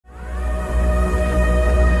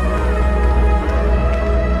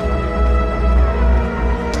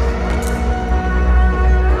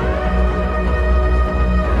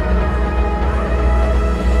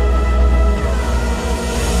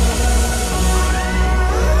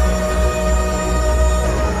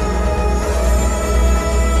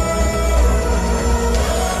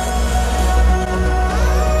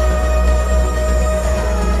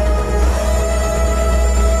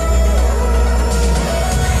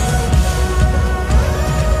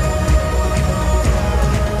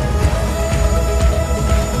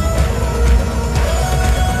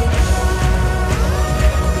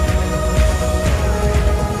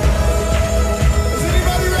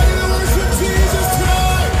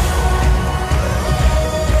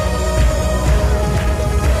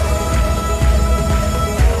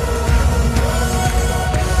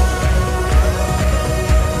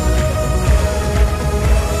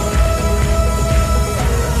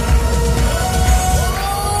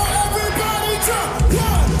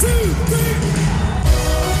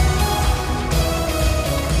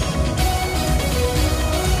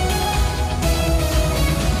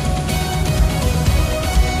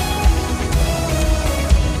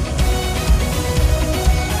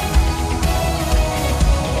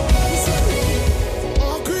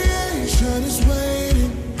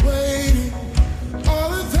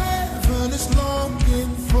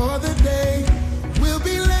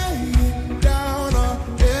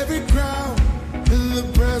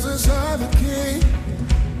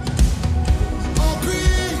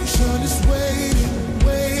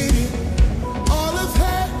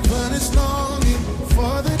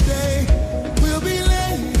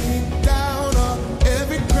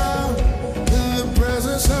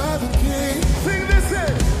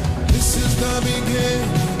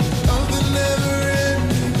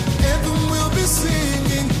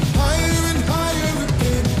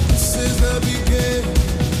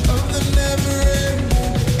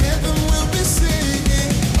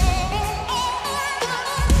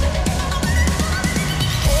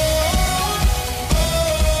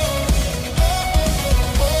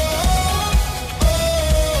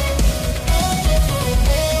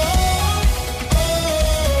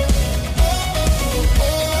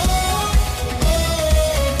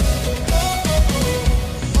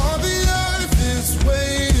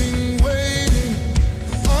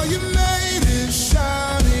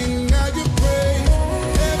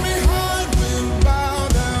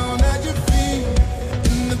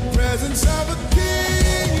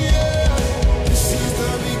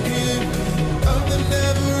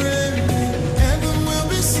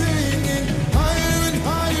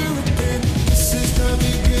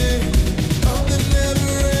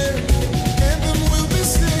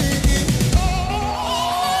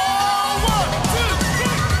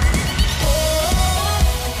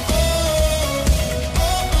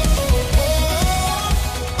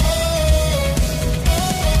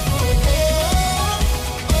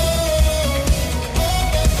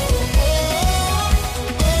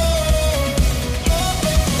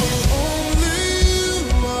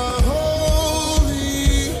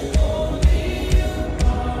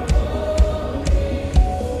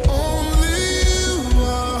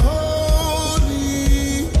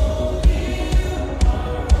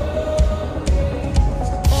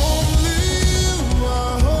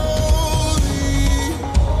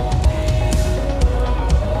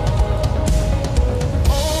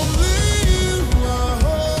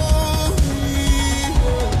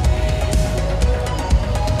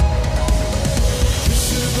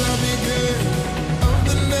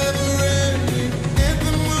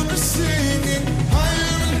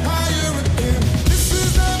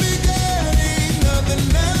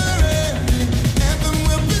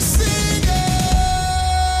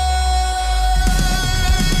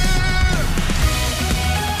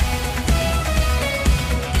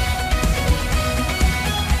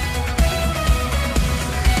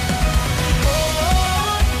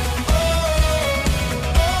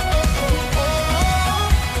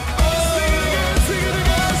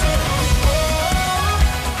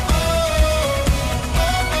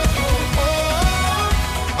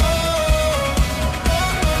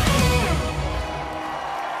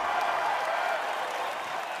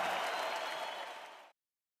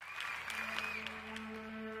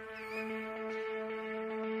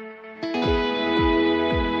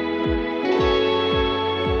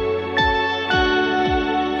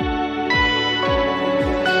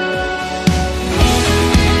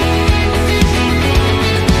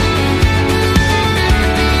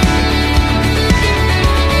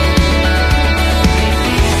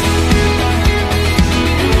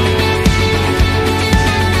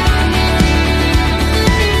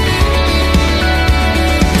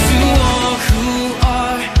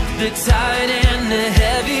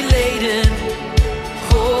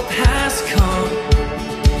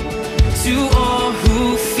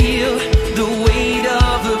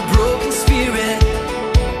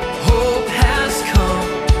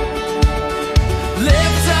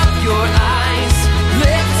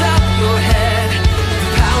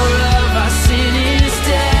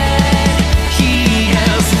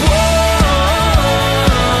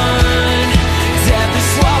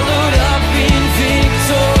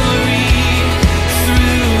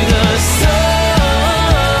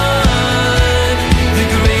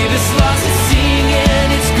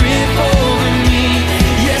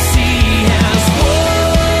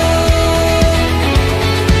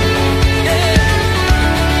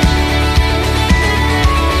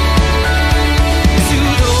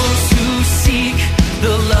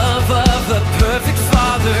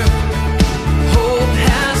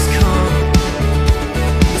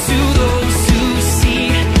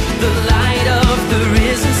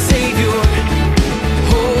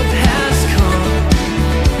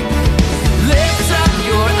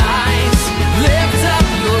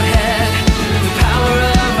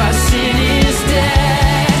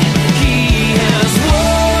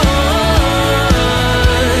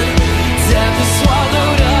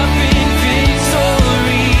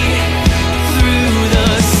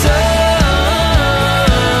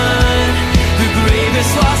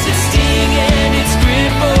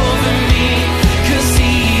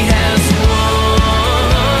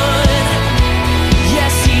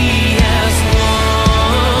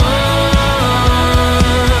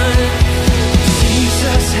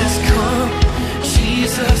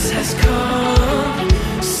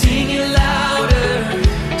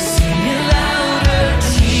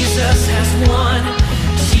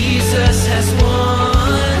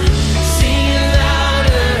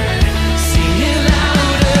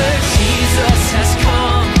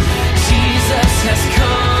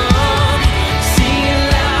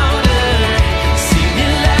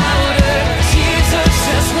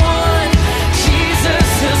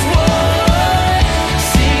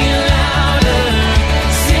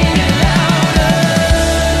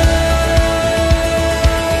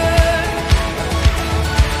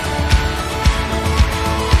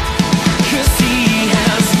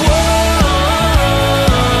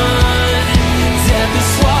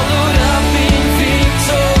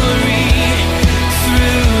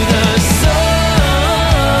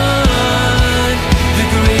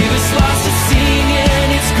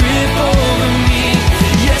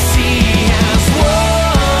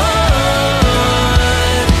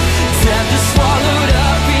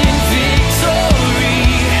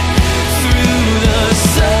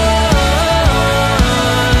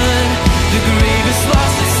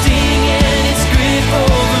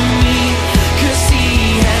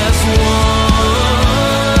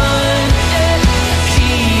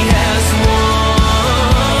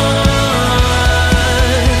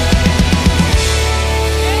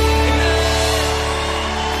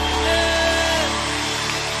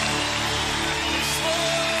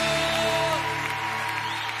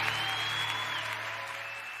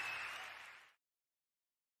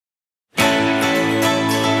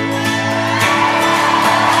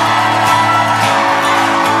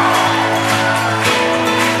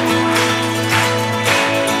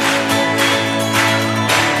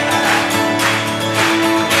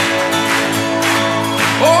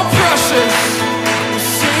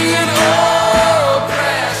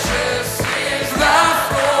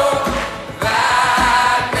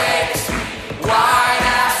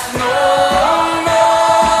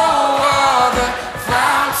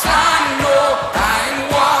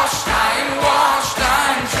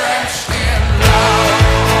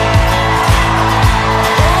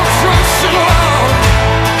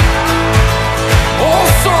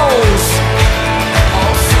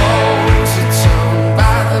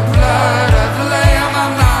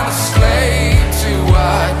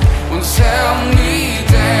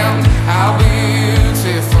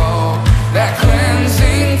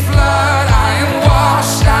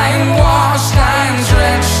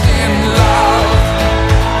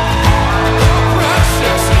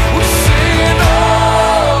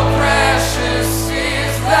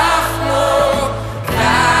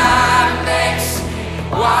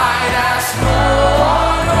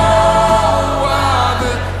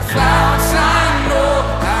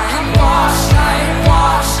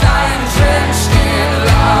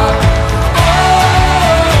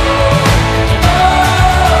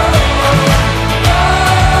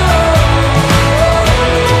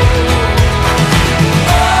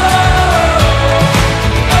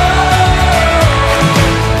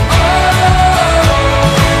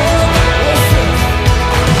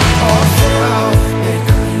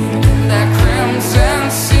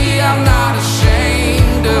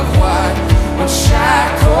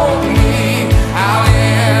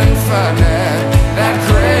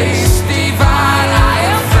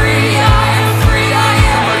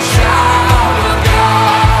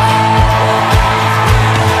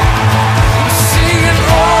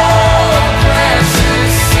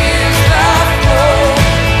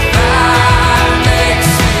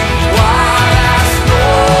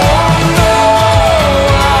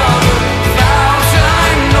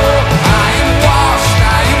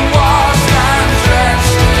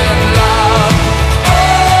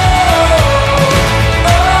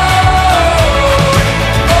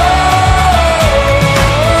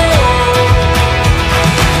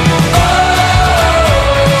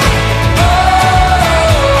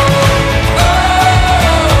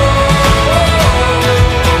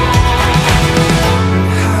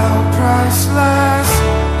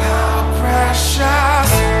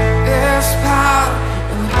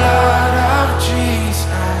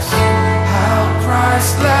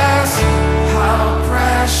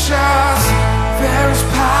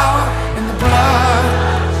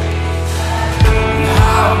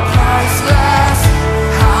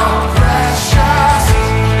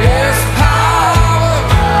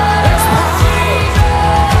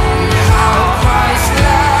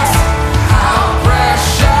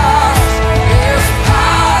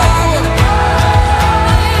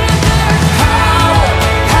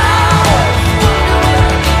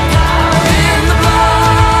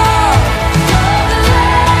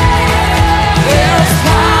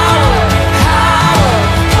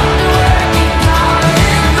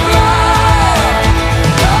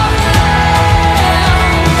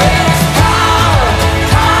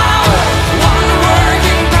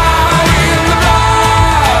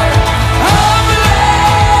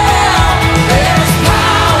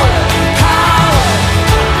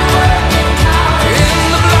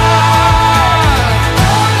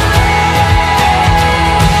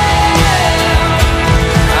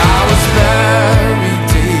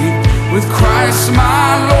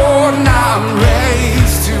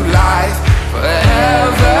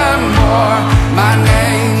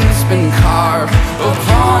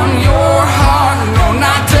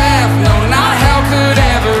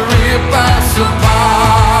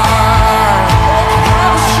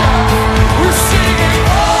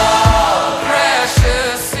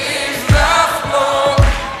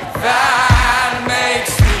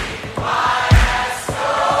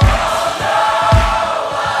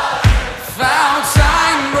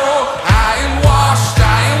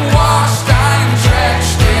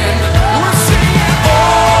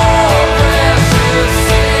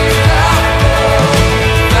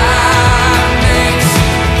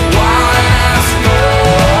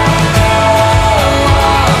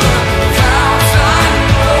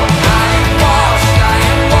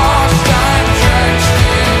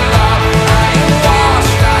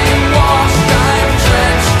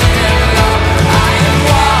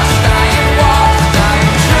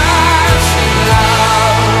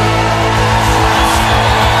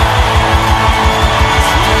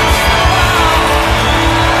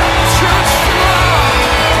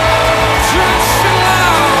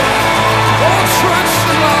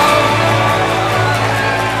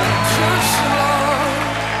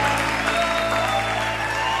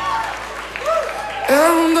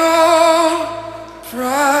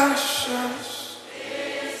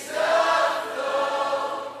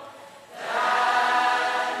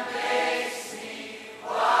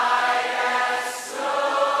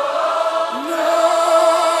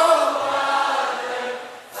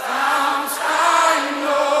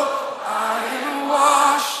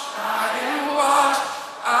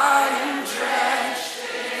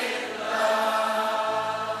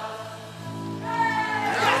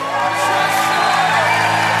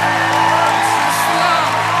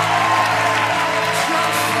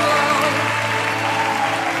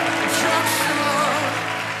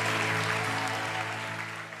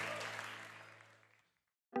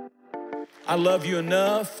I love you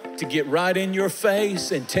enough to get right in your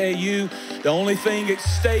face and tell you the only thing at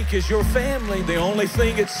stake is your family. The only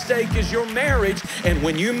thing at stake is your marriage. And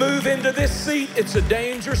when you move into this seat, it's a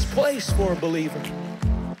dangerous place for a believer.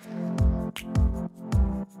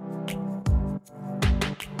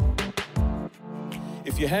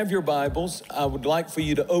 If you have your Bibles, I would like for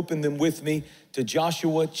you to open them with me to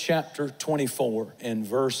Joshua chapter 24 and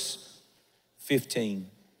verse 15.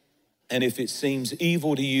 And if it seems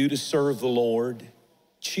evil to you to serve the Lord,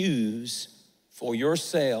 choose for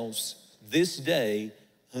yourselves this day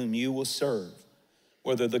whom you will serve,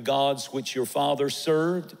 whether the gods which your fathers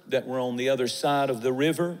served that were on the other side of the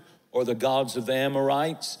river, or the gods of the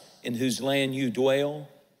Amorites in whose land you dwell.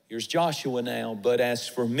 Here's Joshua now. But as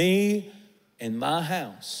for me and my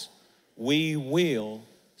house, we will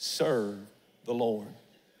serve the Lord.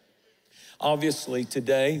 Obviously,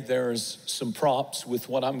 today there's some props with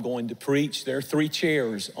what I'm going to preach. There are 3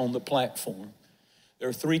 chairs on the platform. There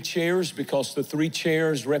are 3 chairs because the 3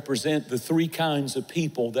 chairs represent the 3 kinds of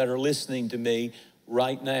people that are listening to me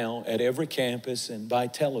right now at every campus and by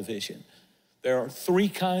television. There are 3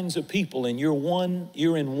 kinds of people, and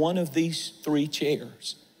you're in one of these 3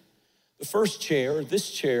 chairs. The first chair, this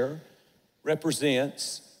chair,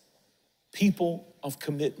 represents people of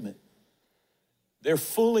commitment. They're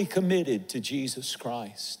fully committed to Jesus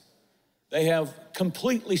Christ. They have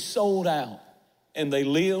completely sold out, and they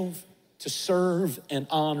live to serve and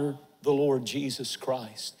honor the Lord Jesus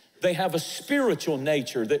Christ. They have a spiritual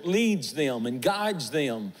nature that leads them and guides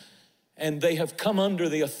them, and they have come under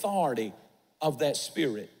the authority of that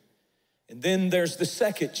Spirit. And then there's the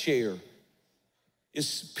second chair,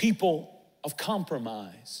 is people of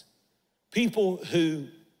compromise. People who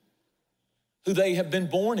they have been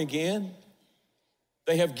born again.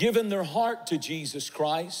 They have given their heart to Jesus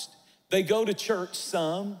Christ. They go to church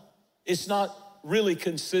some. It's not really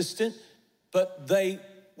consistent, but they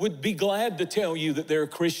would be glad to tell you that they're a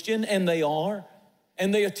Christian, and they are,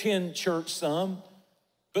 and they attend church some,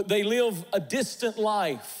 but they live a distant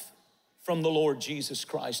life from the Lord Jesus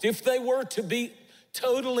Christ. If they were to be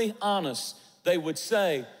totally honest, they would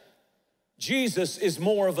say, Jesus is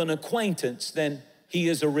more of an acquaintance than he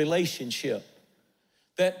is a relationship.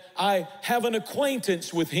 That I have an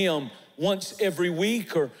acquaintance with him once every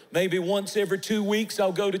week, or maybe once every 2 weeks.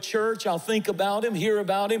 I'll go to church, I'll think about him, hear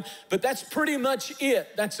about him, but that's pretty much it.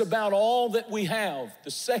 That's about all that we have.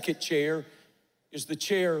 The second chair is the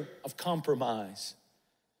chair of compromise.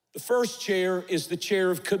 The first chair is the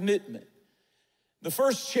chair of commitment. The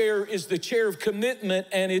first chair is the chair of commitment,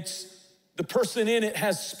 and the person in it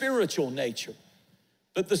has spiritual nature.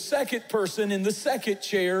 But the second person in the second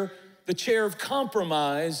chair, the chair of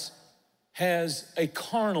compromise, has a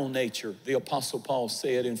carnal nature, the Apostle Paul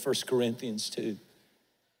said in 1 Corinthians 2.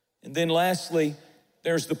 And then lastly,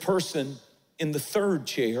 there's the person in the third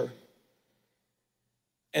chair,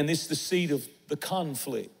 and it's the seat of the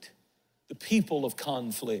conflict, the people of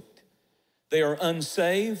conflict. They are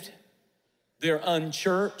unsaved, they're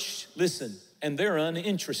unchurched, listen, and they're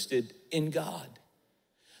uninterested in God.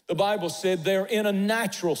 The Bible said they're in a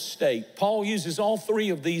natural state. Paul uses all 3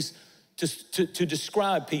 of these to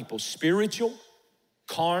describe people: spiritual,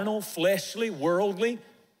 carnal, fleshly, worldly,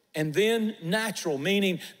 and then natural,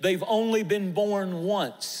 meaning they've only been born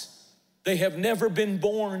once. They have never been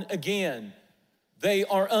born again. They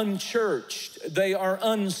are unchurched. They are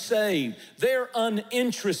unsaved. They're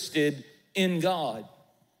uninterested in God.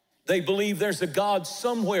 They believe there's a God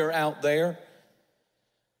somewhere out there.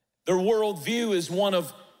 Their worldview is one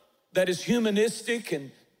that is humanistic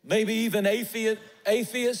and maybe even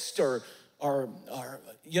atheist, or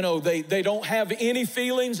you know, they don't have any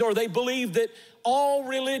feelings, or they believe that all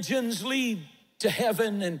religions lead to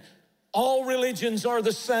heaven and all religions are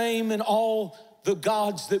the same, and all the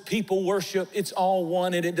gods that people worship, it's all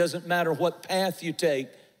one, and it doesn't matter what path you take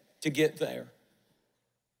to get there.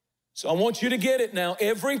 So I want you to get it now.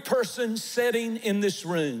 Every person sitting in this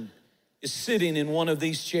room is sitting in one of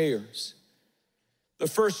these chairs. The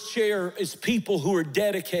first chair is people who are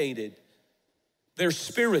dedicated. They're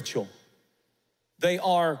spiritual. They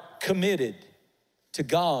are committed to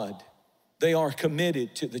God. They are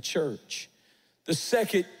committed to the church. The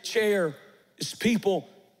second chair is people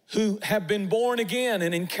who have been born again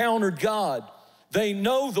and encountered God. They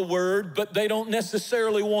know the word, but they don't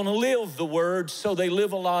necessarily want to live the word, so they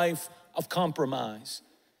live a life of compromise.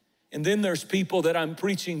 And then there's people that I'm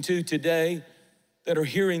preaching to today that are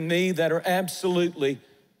hearing me that are absolutely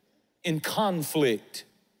in conflict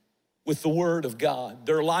with the Word of God.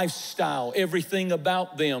 Their lifestyle, everything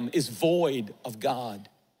about them is void of God.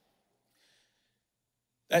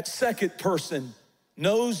 That second person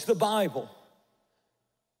knows the Bible,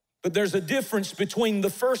 But there's a difference between the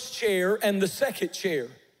first chair and the second chair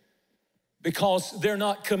because they're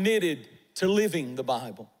not committed to living the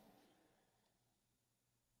Bible.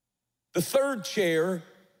 The third chair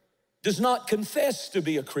does not confess to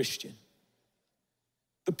be a Christian.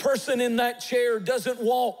 The person in that chair doesn't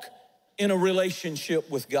walk in a relationship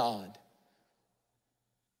with God.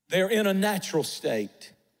 They're in a natural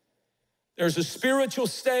state. There's a spiritual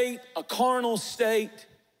state, a carnal state,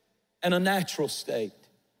 and a natural state.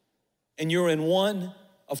 And you're in one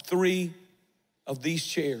of three of these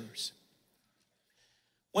chairs.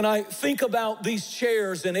 When I think about these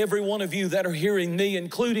chairs and every one of you that are hearing me,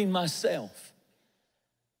 including myself,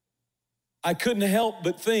 I couldn't help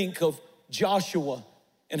but think of Joshua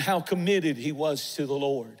and how committed he was to the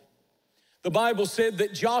Lord. The Bible said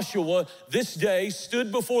that Joshua this day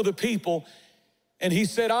stood before the people and he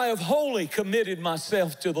said, I have wholly committed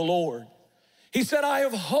myself to the Lord. He said, I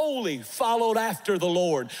have wholly followed after the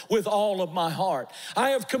Lord with all of my heart.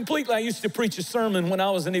 I used to preach a sermon when I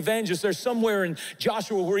was an evangelist. There's somewhere in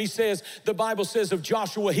Joshua where he says, the Bible says of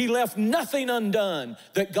Joshua, he left nothing undone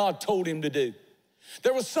that God told him to do.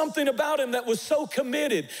 There was something about him that was so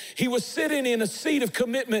committed. He was sitting in a seat of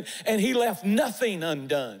commitment and he left nothing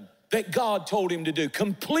undone that God told him to do.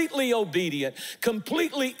 Completely obedient,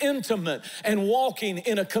 completely intimate, and walking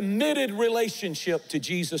in a committed relationship to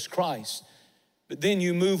Jesus Christ. But then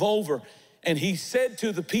you move over, and he said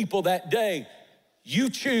to the people that day, you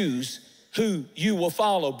choose who you will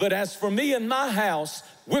follow. But as for me and my house,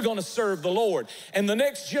 we're gonna serve the Lord. And the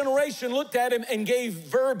next generation looked at him and gave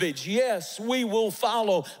verbiage. Yes, we will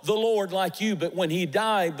follow the Lord like you. But when he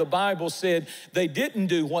died, the Bible said they didn't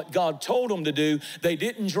do what God told them to do. They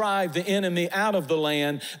didn't drive the enemy out of the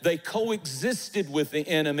land. They coexisted with the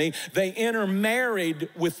enemy. They intermarried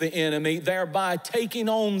with the enemy, thereby taking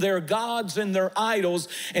on their gods and their idols.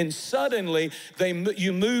 And suddenly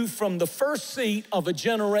you move from the first seat of a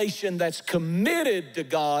generation that's committed to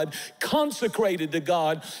God, consecrated to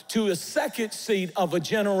God, to a second seat of a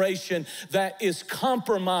generation that is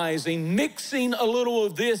compromising, mixing a little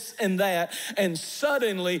of this and that, and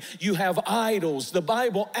suddenly you have idols. The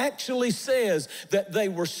Bible actually says that they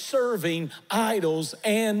were serving idols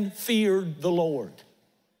and feared the Lord.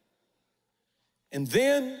 And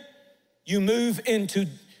then you move into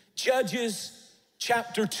Judges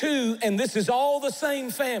chapter 2, and this is all the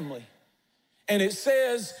same family. And it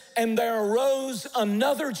says, and there arose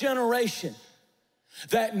another generation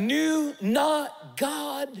that knew not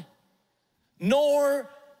God nor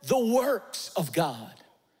the works of God.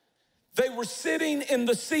 They were sitting in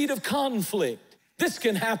the seat of conflict. This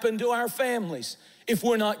can happen to our families if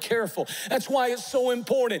we're not careful. That's why it's so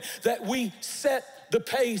important that we set the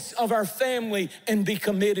pace of our family and be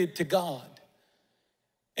committed to God.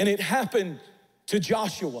 And it happened to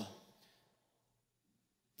Joshua.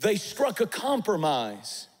 They struck a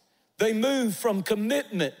compromise. They moved from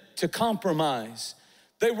commitment to compromise.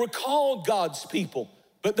 They were called God's people,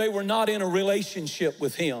 but they were not in a relationship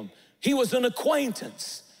with him. He was an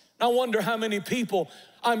acquaintance. I wonder how many people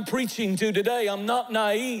I'm preaching to today. I'm not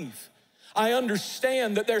naive. I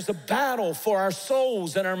understand that there's a battle for our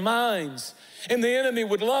souls and our minds, and the enemy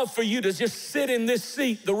would love for you to just sit in this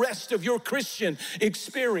seat the rest of your Christian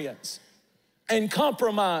experience and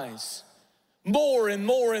compromise more and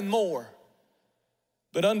more and more.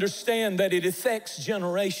 But understand that it affects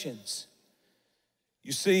generations.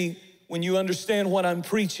 You see, when you understand what I'm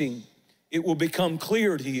preaching, it will become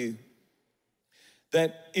clear to you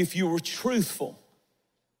that if you were truthful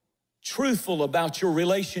about your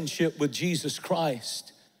relationship with Jesus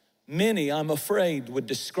Christ, many, I'm afraid, would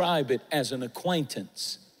describe it as an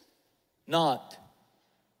acquaintance, not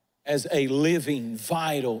as a living,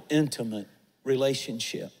 vital, intimate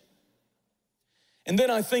relationship. And then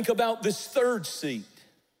I think about this third seat.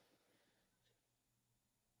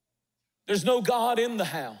 There's no God in the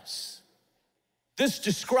house. This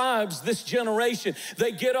describes this generation.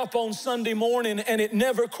 They get up on Sunday morning and it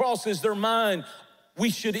never crosses their mind, we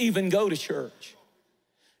should even go to church.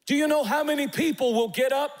 Do you know how many people will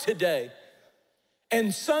get up today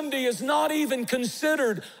and Sunday is not even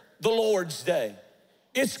considered the Lord's day?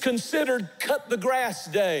 It's considered cut the grass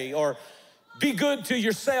day, or be good to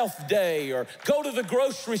yourself day, or go to the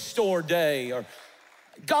grocery store day, or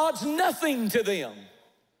God's nothing to them.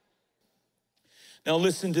 Now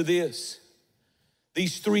listen to this.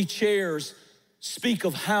 These three chairs speak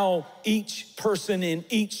of how each person in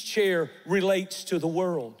each chair relates to the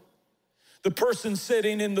world. The person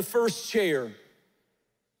sitting in the first chair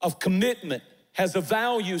of commitment has a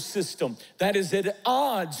value system that is at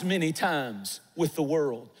odds many times with the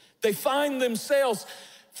world. They find themselves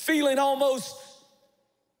feeling almost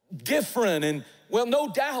different and well, no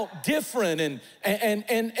doubt different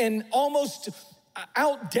and almost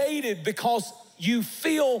outdated because you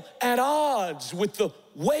feel at odds with the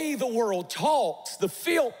way the world talks, the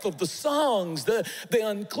filth of the songs, the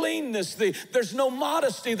uncleanness, there's no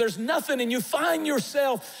modesty, there's nothing, and you find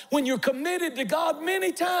yourself, when you're committed to God,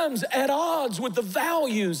 many times at odds with the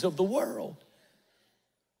values of the world.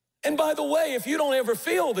 And by the way, if you don't ever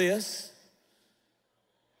feel this,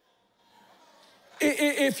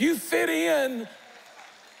 if you fit in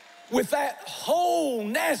with that whole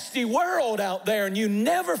nasty world out there and you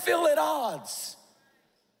never feel at odds,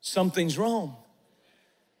 something's wrong.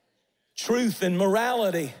 Truth and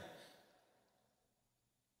morality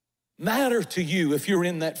matter to you if you're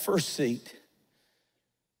in that first seat.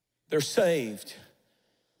 They're saved.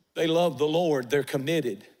 They love the Lord. They're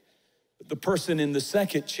committed. But the person in the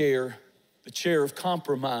second chair, the chair of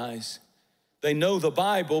compromise, they know the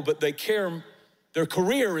Bible, but they care. Their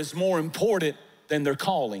career is more important than their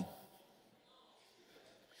calling.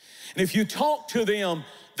 And if you talk to them,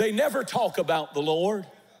 they never talk about the Lord.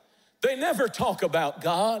 They never talk about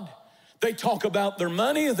God. They talk about their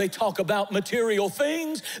money. They talk about material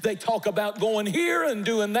things. They talk about going here and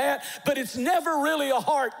doing that. But it's never really a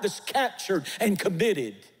heart that's captured and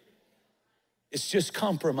committed. It's just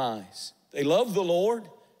compromise. They love the Lord,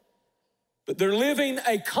 but they're living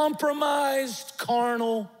a compromised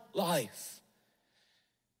carnal life.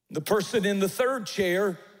 The person in the third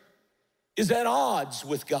chair is at odds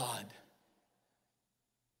with God.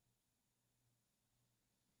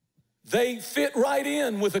 They fit right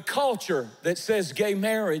in with a culture that says gay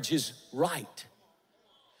marriage is right.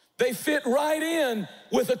 They fit right in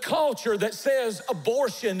with a culture that says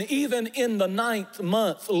abortion, even in the 9th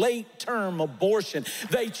month, late-term abortion.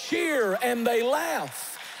 They cheer and they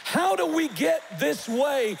laugh. How do we get this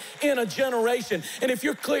way in a generation? And if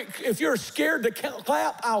you're scared to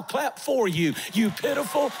clap, I'll clap for you, you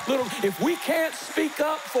pitiful little. If we can't speak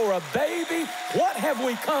up for a baby, what have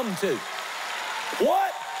we come to?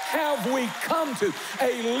 What have we come to?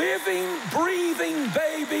 A living, breathing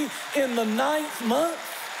baby in the 9th month?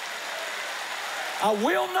 I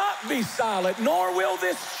will not be silent, nor will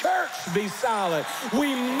this church be silent.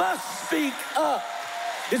 We must speak up.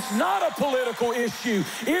 It's not a political issue.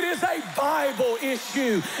 It is a Bible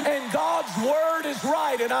issue, and God's word is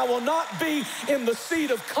right, and I will not be in the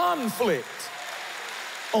seat of conflict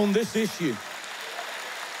on this issue.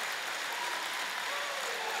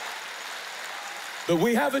 But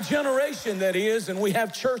we have a generation that is, and we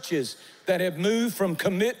have churches that have moved from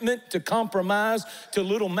commitment to compromise to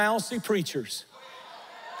little mousy preachers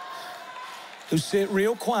who sit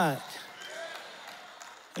real quiet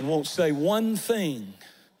and won't say one thing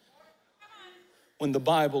when the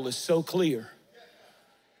Bible is so clear.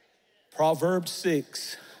 Proverbs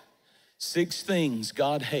 6 things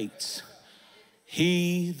God hates.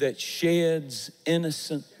 He that sheds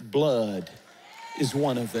innocent blood is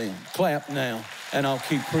one of them. Clap now, and I'll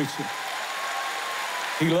keep preaching.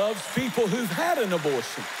 He loves people who've had an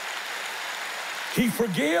abortion. He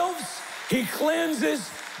forgives, he cleanses,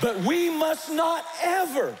 but we must not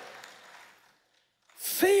ever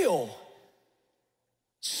feel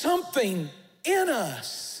something in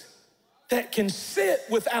us that can sit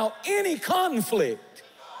without any conflict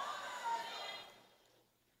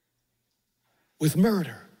with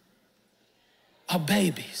murder of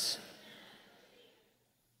babies.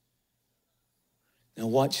 Now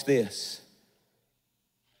watch this.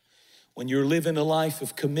 When you're living a life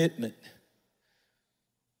of commitment,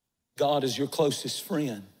 God is your closest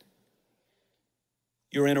friend.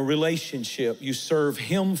 You're in a relationship. You serve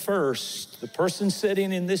him first. The person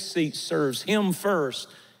sitting in this seat serves him first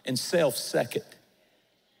and self second.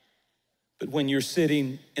 But when you're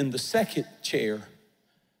sitting in the second chair,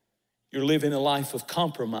 you're living a life of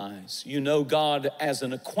compromise. You know God as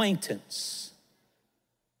an acquaintance,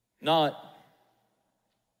 not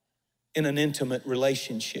in an intimate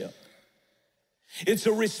relationship. It's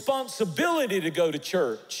a responsibility to go to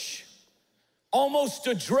church, almost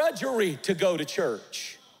a drudgery to go to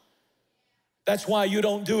church. That's why you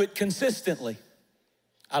don't do it consistently.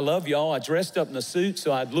 I love y'all. I dressed up in a suit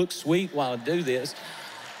so I'd look sweet while I do this.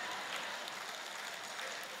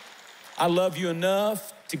 I love you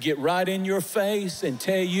enough to get right in your face and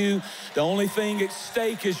tell you the only thing at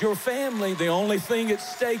stake is your family. The only thing at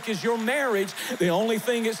stake is your marriage. The only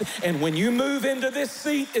thing is, and when you move into this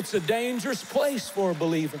seat, it's a dangerous place for a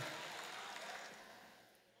believer.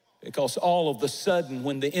 Because all of a sudden,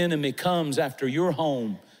 when the enemy comes after your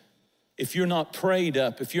home, if you're not prayed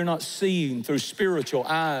up, if you're not seeing through spiritual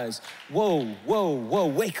eyes, whoa,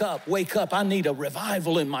 wake up. I need a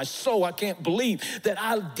revival in my soul. I can't believe that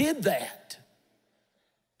I did that.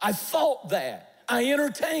 I thought that. I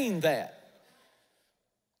entertain that.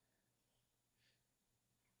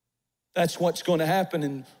 That's what's going to happen,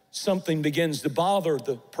 and something begins to bother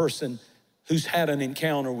the person who's had an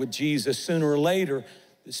encounter with Jesus. Sooner or later,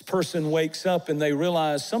 this person wakes up and they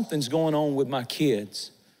realize something's going on with my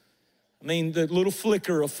kids. I mean, the little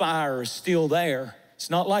flicker of fire is still there. It's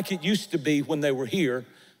not like it used to be when they were here,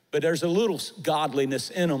 but there's a little godliness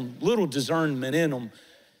in them, little discernment in them.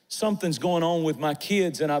 Something's going on with my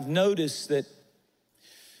kids, and I've noticed that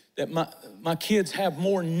my kids have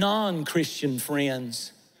more non-Christian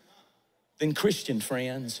friends than Christian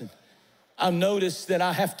friends. And I've noticed that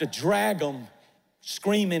I have to drag them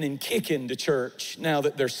screaming and kicking to church now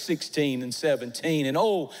that they're 16 and 17. And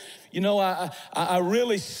I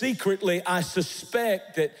really secretly, I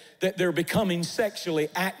suspect that they're becoming sexually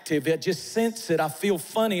active. I just sense it. I feel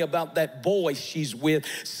funny about that boy she's with.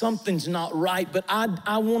 Something's not right, but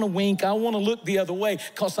I want to wink. I want to look the other way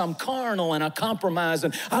because I'm carnal and I compromise,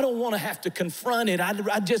 and I don't want to have to confront it.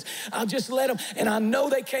 I'll just let them. And I know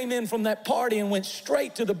they came in from that party and went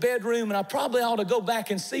straight to the bedroom, and I probably ought to go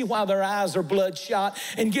back and see why their eyes are bloodshot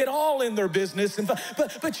and get all in their business.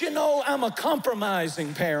 But I'm a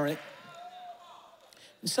compromising parent.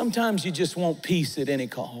 And sometimes you just want peace at any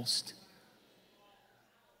cost.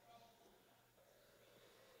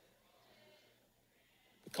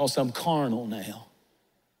 Because I'm carnal now.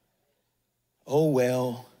 Oh,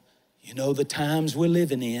 well, the times we're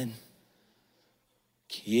living in.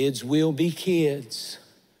 Kids will be kids.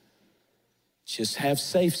 Just have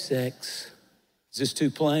safe sex. Is this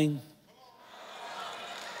too plain?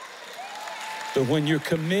 But when you're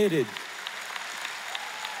committed,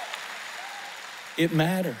 it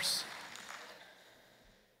matters.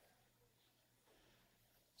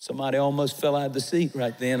 Somebody almost fell out of the seat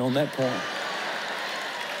right then on that point.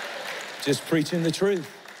 Just preaching the truth.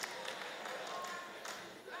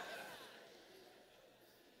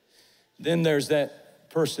 Then there's that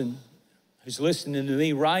person who's listening to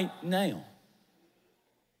me right now.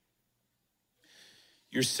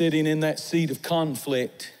 You're sitting in that seat of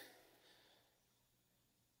conflict.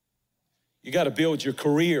 You got to build your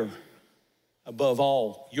career above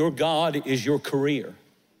all. Your God is your career.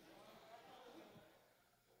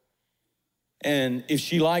 And if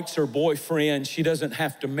she likes her boyfriend, she doesn't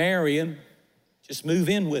have to marry him. Just move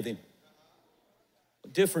in with him.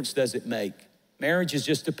 What difference does it make? Marriage is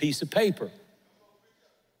just a piece of paper.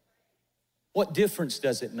 What difference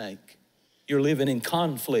does it make? You're living in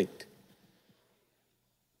conflict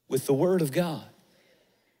with the Word of God.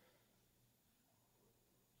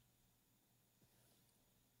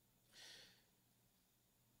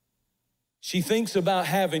 She thinks about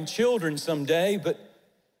having children someday, but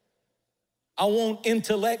I want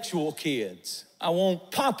intellectual kids. I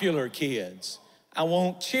want popular kids. I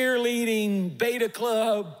want cheerleading, beta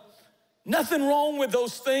club. Nothing wrong with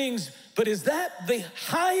those things, but is that the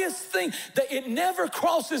highest thing? That it never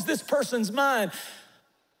crosses this person's mind.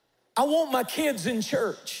 I want my kids in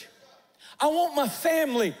church. I want my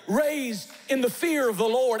family raised in the fear of the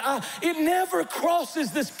Lord. It never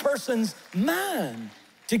crosses this person's mind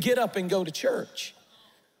to get up and go to church.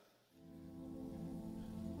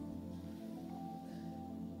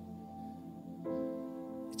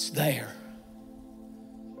 It's there.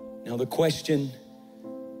 Now, the question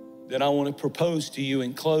that I want to propose to you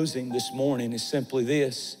in closing this morning is simply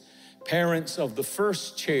this. Parents of the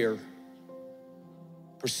first chair,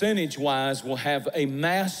 percentage-wise, will have a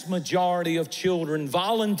mass majority of children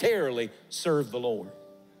voluntarily serve the Lord.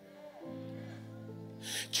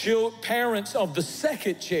 Parents of the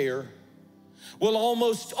second chair will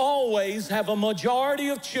almost always have a majority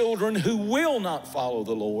of children who will not follow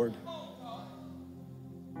the Lord.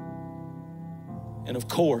 And of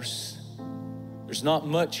course, there's not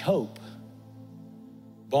much hope,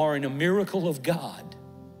 barring a miracle of God,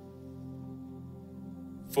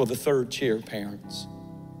 for the third chair parents.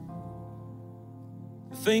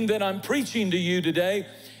 The thing that I'm preaching to you today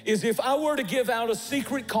is, if I were to give out a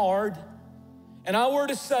secret card and I were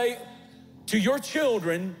to say to your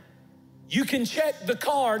children, you can check the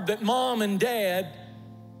card that mom and dad,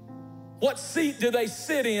 what seat do they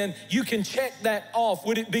sit in? You can check that off.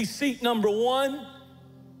 Would it be seat number 1?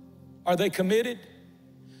 Are they committed?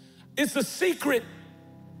 It's a secret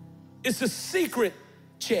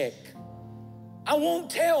check. I won't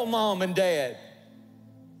tell mom and dad.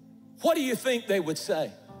 What do you think they would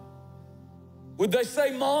say? Would they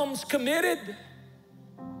say mom's committed?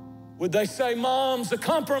 Would they say mom's a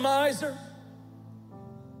compromiser?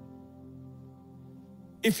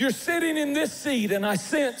 If you're sitting in this seat, and I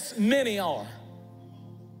sense many are,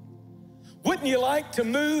 wouldn't you like to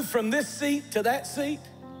move from this seat to that seat?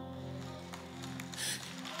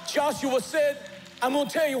 Joshua said, I'm gonna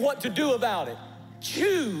tell you what to do about it.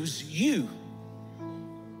 Choose you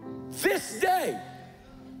this day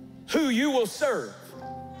who you will serve.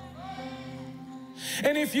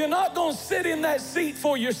 And if you're not gonna sit in that seat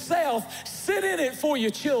for yourself, sit in it for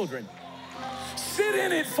your children. Sit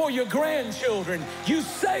in it for your grandchildren. You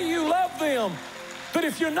say you love them, but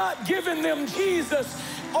if you're not giving them Jesus,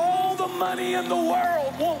 all the money in the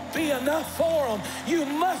world won't be enough for them. You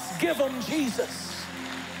must give them Jesus.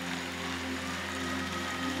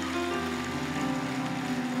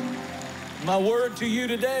 My word to you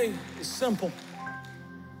today is simple.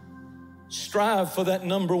 Strive for that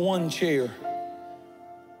number one chair.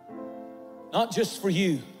 Not just for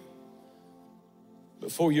you,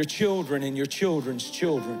 but for your children and your children's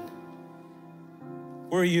children.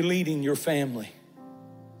 Where are you leading your family?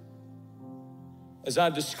 As I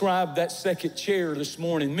described that second chair this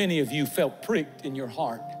morning, many of you felt pricked in your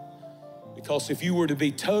heart. Because if you were to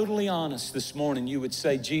be totally honest this morning, you would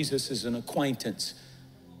say Jesus is an acquaintance.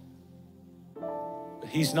 But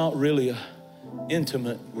he's not really an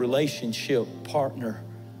intimate relationship partner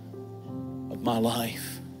of my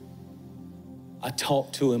life. I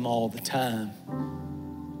talk to him all the time.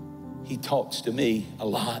 He talks to me a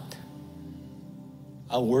lot.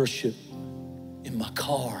 I worship in my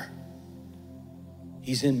car.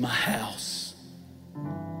 He's in my house.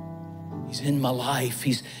 He's in my life.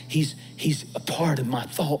 He's a part of my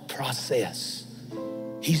thought process.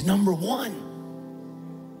 He's number one.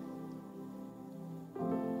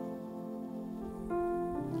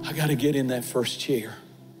 I got to get in that first chair.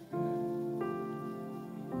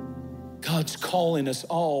 God's calling us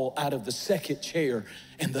all out of the second chair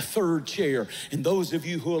and the third chair. And those of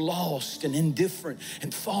you who are lost and indifferent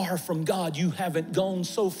and far from God, you haven't gone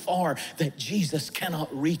so far that Jesus cannot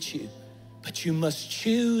reach you. But you must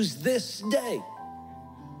choose this day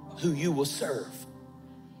who you will serve.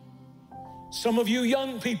 Some of you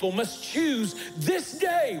young people must choose this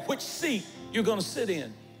day which seat you're going to sit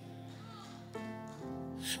in.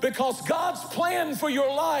 Because God's plan for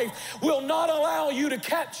your life will not allow you to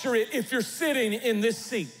capture it if you're sitting in this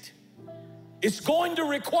seat. It's going to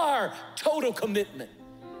require total commitment.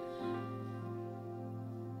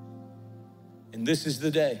 And this is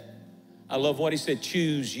the day. I love what he said,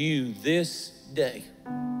 choose you this day.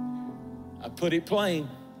 I put it plain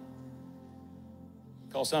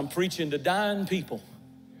because I'm preaching to dying people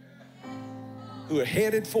who are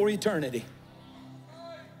headed for eternity.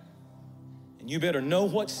 And you better know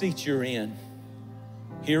what seat you're in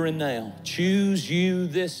here and now. Choose you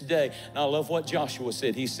this day. And I love what Joshua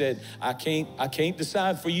said. He said, I can't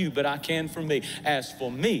decide for you, but I can for me. As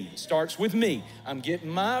for me, it starts with me. I'm getting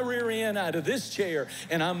my rear end out of this chair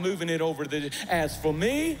and I'm moving it over to the, as for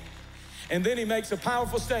me. And then he makes a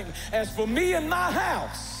powerful statement. As for me and my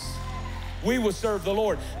house, we will serve the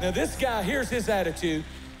Lord. Now this guy, here's his attitude.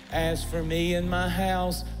 As for me and my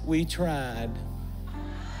house, we tried.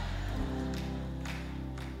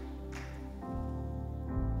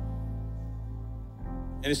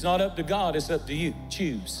 And it's not up to God, it's up to you.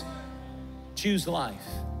 Choose. Choose life.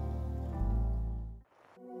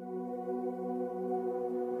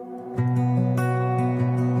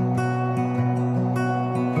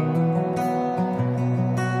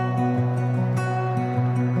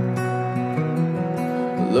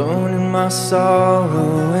 Alone in my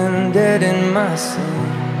sorrow and dead in my sin,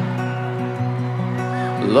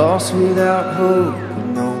 lost without hope,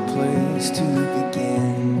 no place to begin.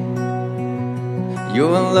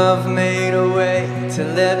 Your love made a way to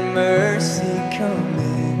let mercy come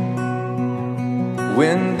in.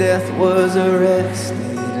 When death was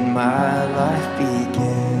arrested and my life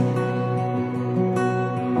began.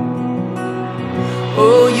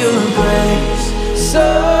 Oh, your grace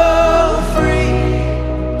so free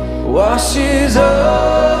washes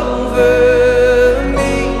over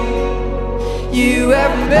me. You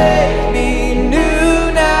have made me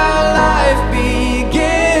new, now life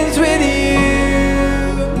begins with you.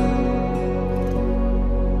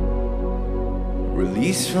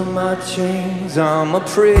 Released from my chains, I'm a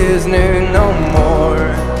prisoner no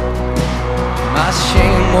more. My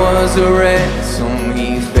shame was a ransom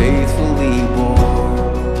he faithfully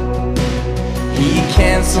bore. He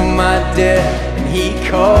canceled my debt, he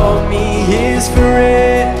called me his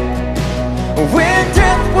friend. When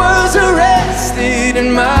death was arrested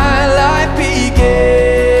and my life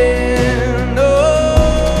began.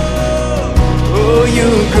 Oh, oh,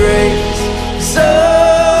 your grace so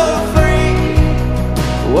free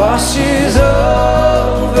washes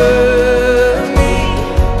over me.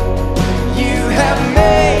 You have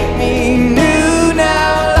made me new,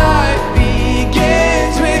 now life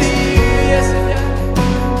begins with you. Yes, it does.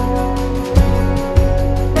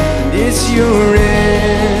 It's your end.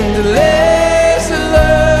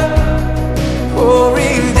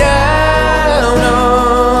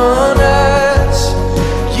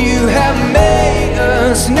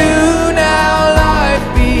 what's new now, life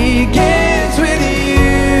begins with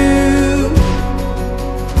you.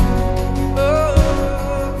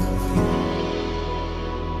 Oh.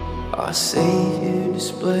 Our Savior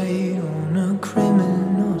displayed on a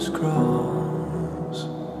criminal's cross.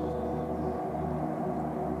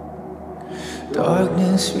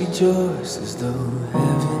 Darkness rejoiced as though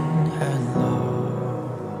heaven had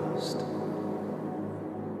lost.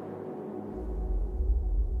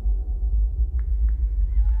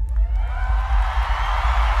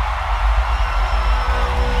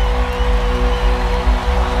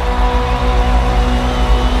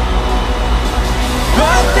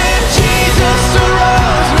 But then Jesus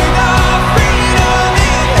arose with our freedom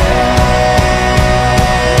in hand.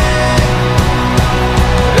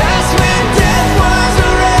 That's when death was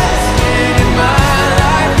arrested and my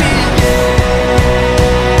life began.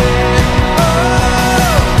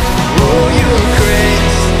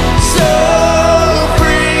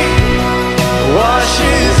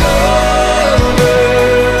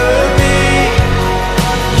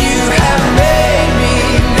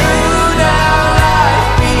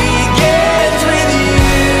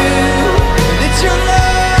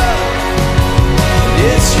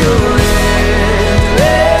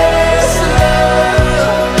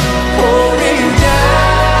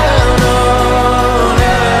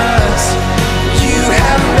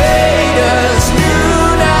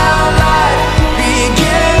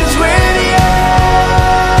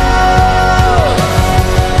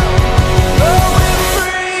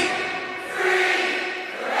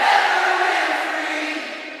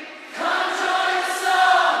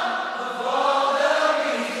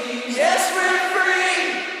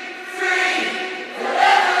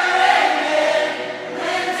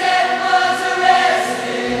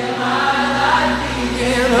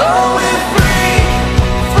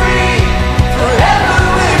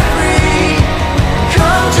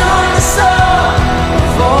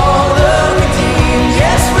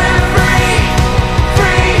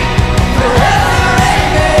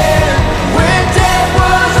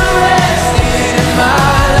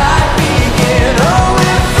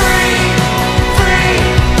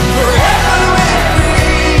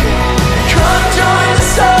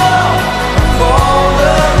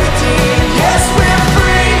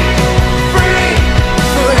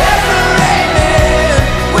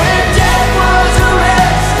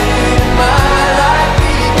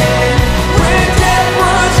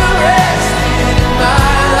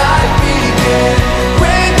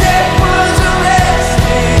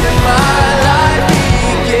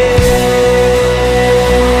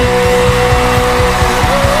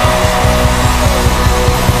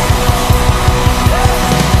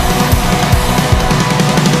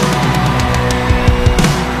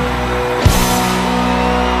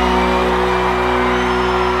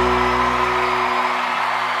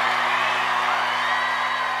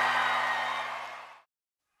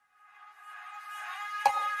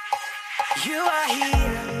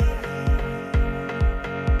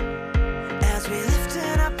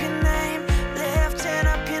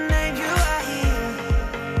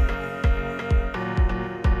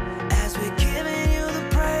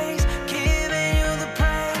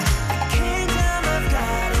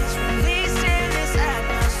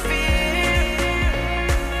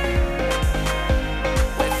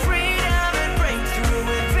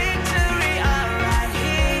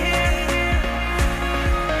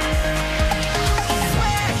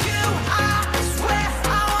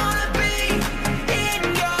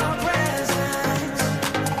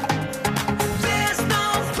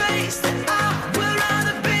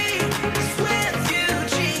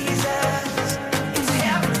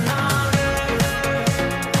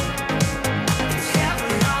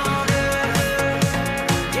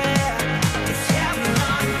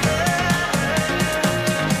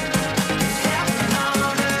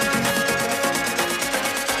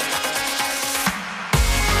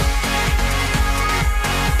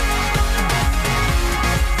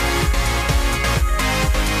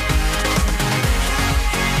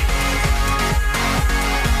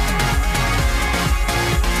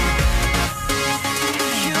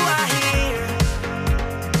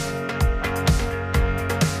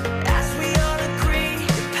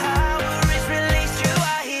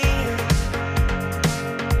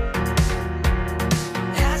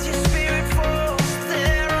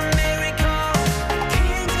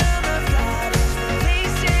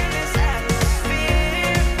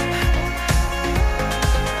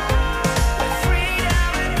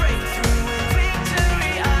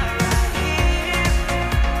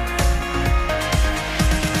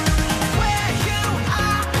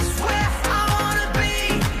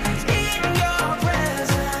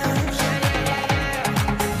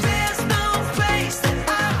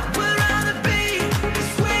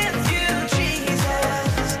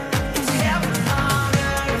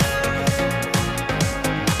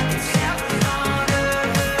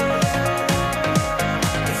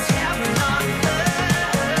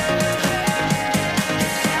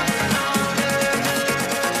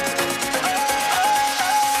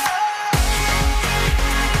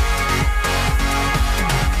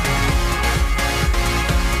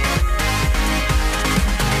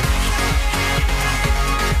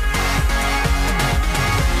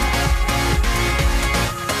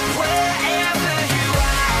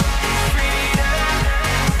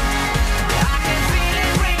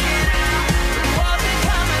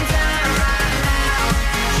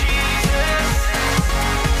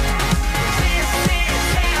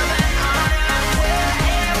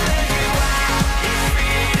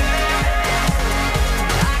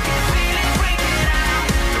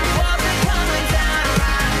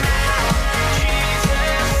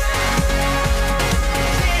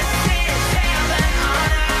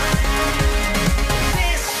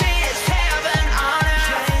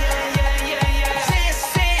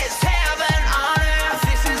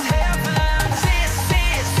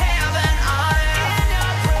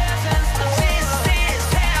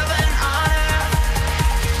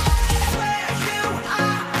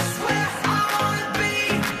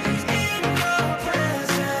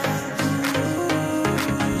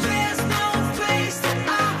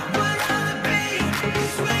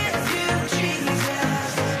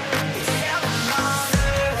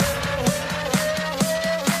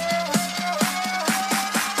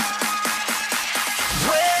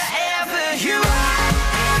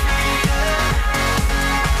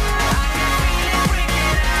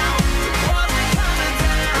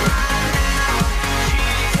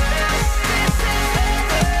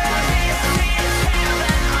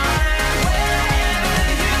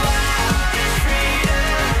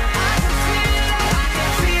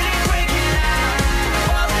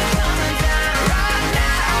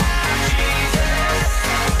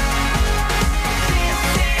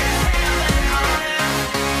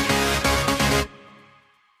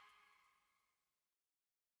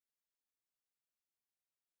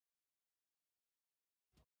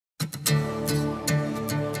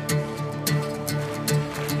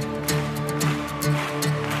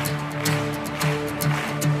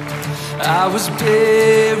 I was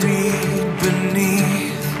buried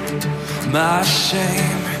beneath my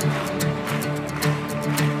shame.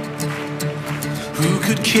 Who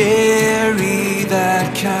could carry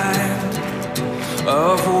that kind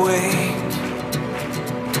of weight?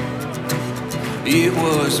 It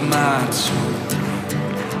was my turn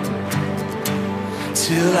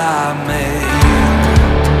till I met you.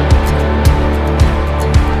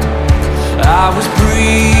 I was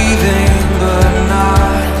breathing but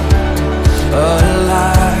not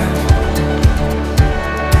alive.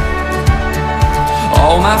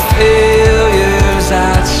 All my failures I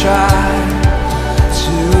tried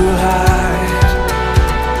to hide.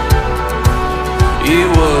 It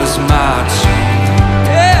was my turn,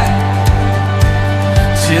 yeah,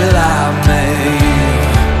 till I met you.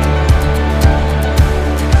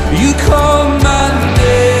 You called my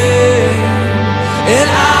name and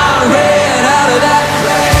I ran out of that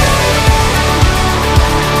grave,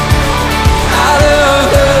 out of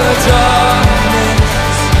the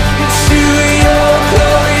darkness into your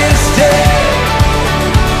glorious day.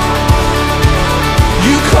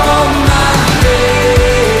 You called my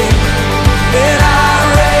name and I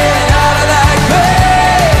ran out of that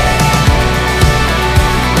grave,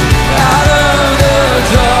 out of the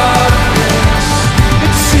darkness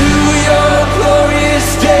into your glorious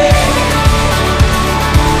day.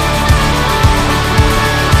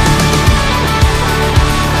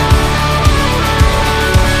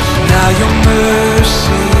 Now your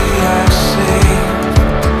mercy has saved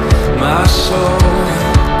my soul.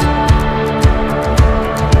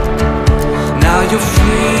 Now your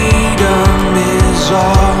freedom is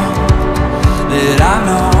all that I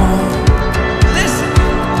know. Listen,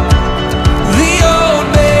 the old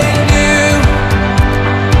made new,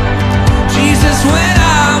 Jesus, when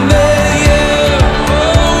I met you.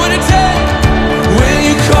 Oh, what a day when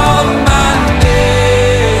you called my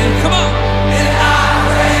name. Come on. And I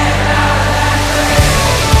ran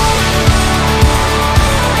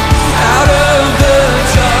out of the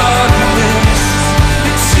darkness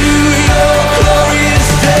into your glorious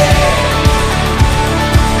day.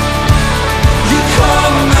 You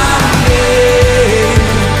called my name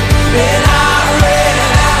and I ran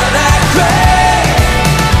out of that grave,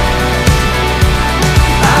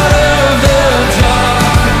 out of the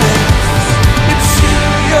darkness into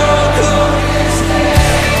your glorious day.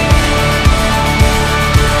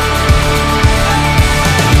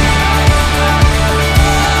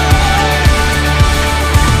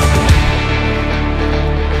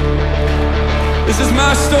 This is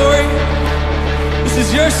my story. This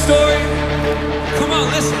is your story. Come on,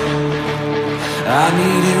 listen. I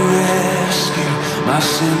needed rescue, my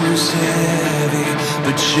sin was heavy,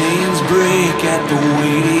 but chains break at the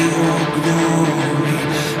weight of your glory.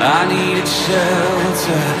 I needed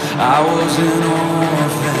shelter, I was an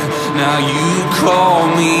orphan. Now you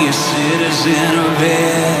call me a citizen of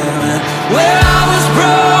heaven. When I was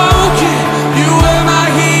broken, you were my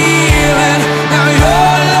healing. Now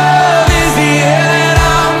your love is the air that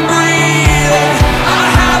I'm breathing. I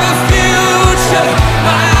have a future,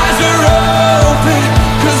 my eyes are open,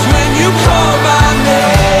 'cause when you call my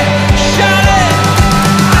name, shout it,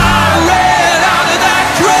 I ran out of that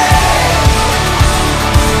grave,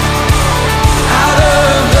 out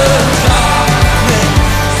of the darkness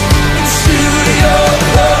into your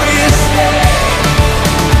glorious day.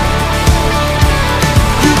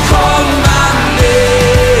 You call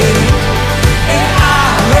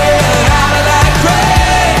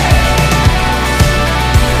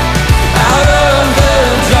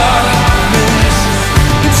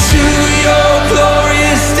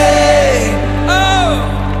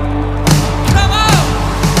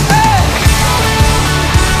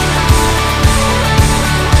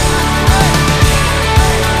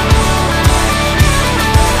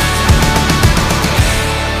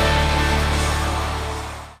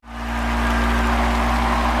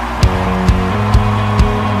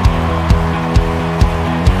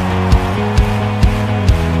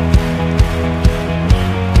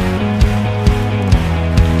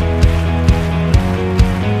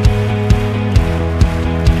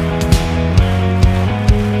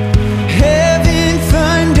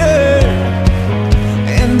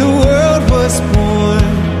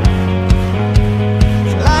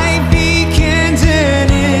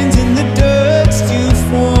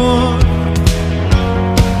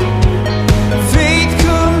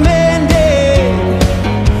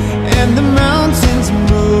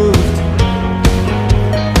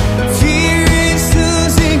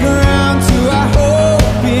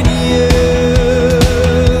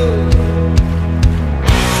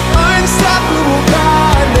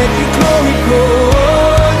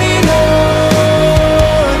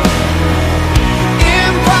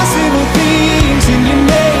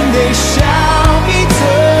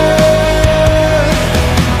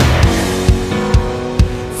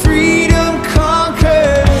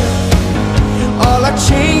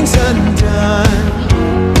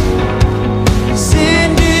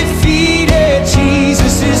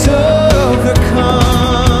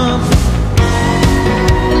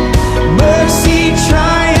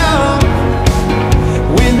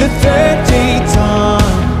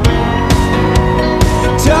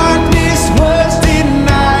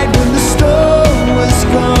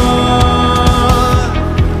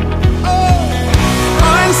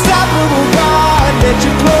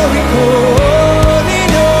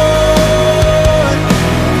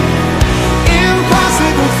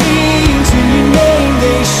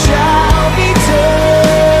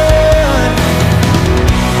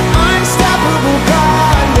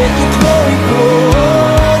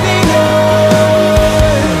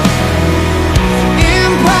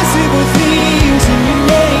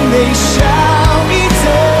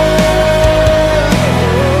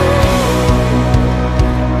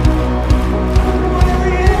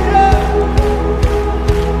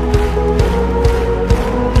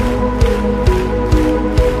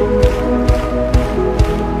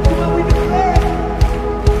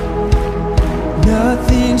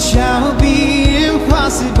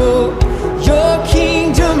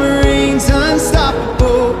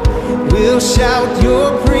We'll shout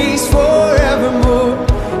your praise for